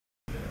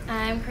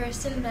I'm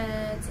Kirsten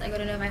Betts. I go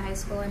to Novi High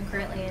School. I'm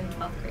currently in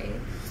 12th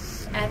grade.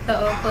 At the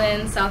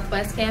Oakland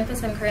Southwest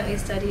campus, I'm currently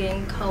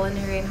studying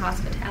culinary and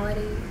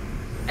hospitality.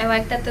 I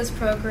like that this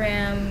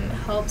program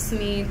helps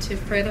me to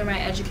further my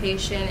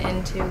education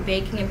into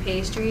baking and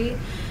pastry,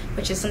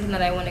 which is something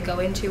that I want to go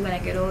into when I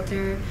get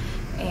older.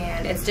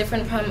 And it's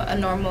different from a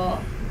normal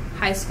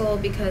high school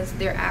because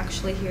they're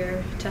actually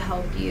here to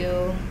help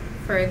you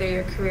further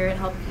your career and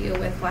help you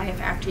with life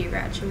after you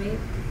graduate.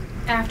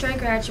 After I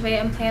graduate,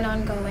 I'm planning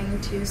on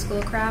going to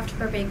Schoolcraft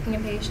for baking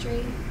and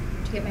pastry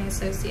to get my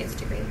associate's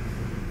degree.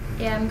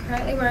 Yeah, I'm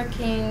currently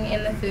working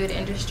in the food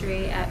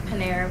industry at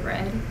Panera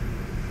Bread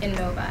in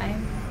Novi.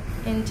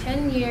 In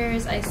 10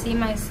 years, I see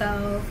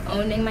myself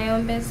owning my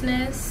own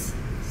business,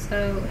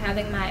 so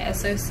having my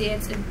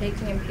associates in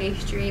baking and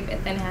pastry,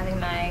 but then having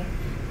my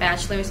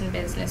bachelor's in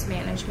business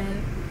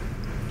management.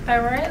 If I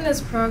weren't in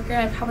this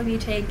program, I'd probably be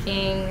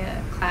taking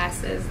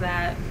classes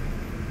that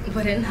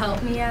wouldn't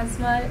help me as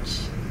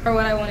much for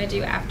what I want to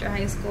do after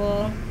high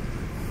school.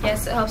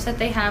 Yes, it helps that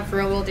they have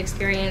real-world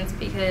experience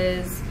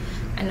because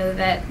I know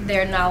that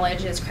their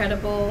knowledge is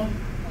credible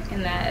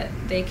and that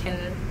they can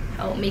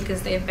help me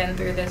because they've been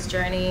through this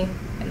journey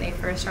when they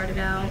first started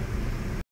out.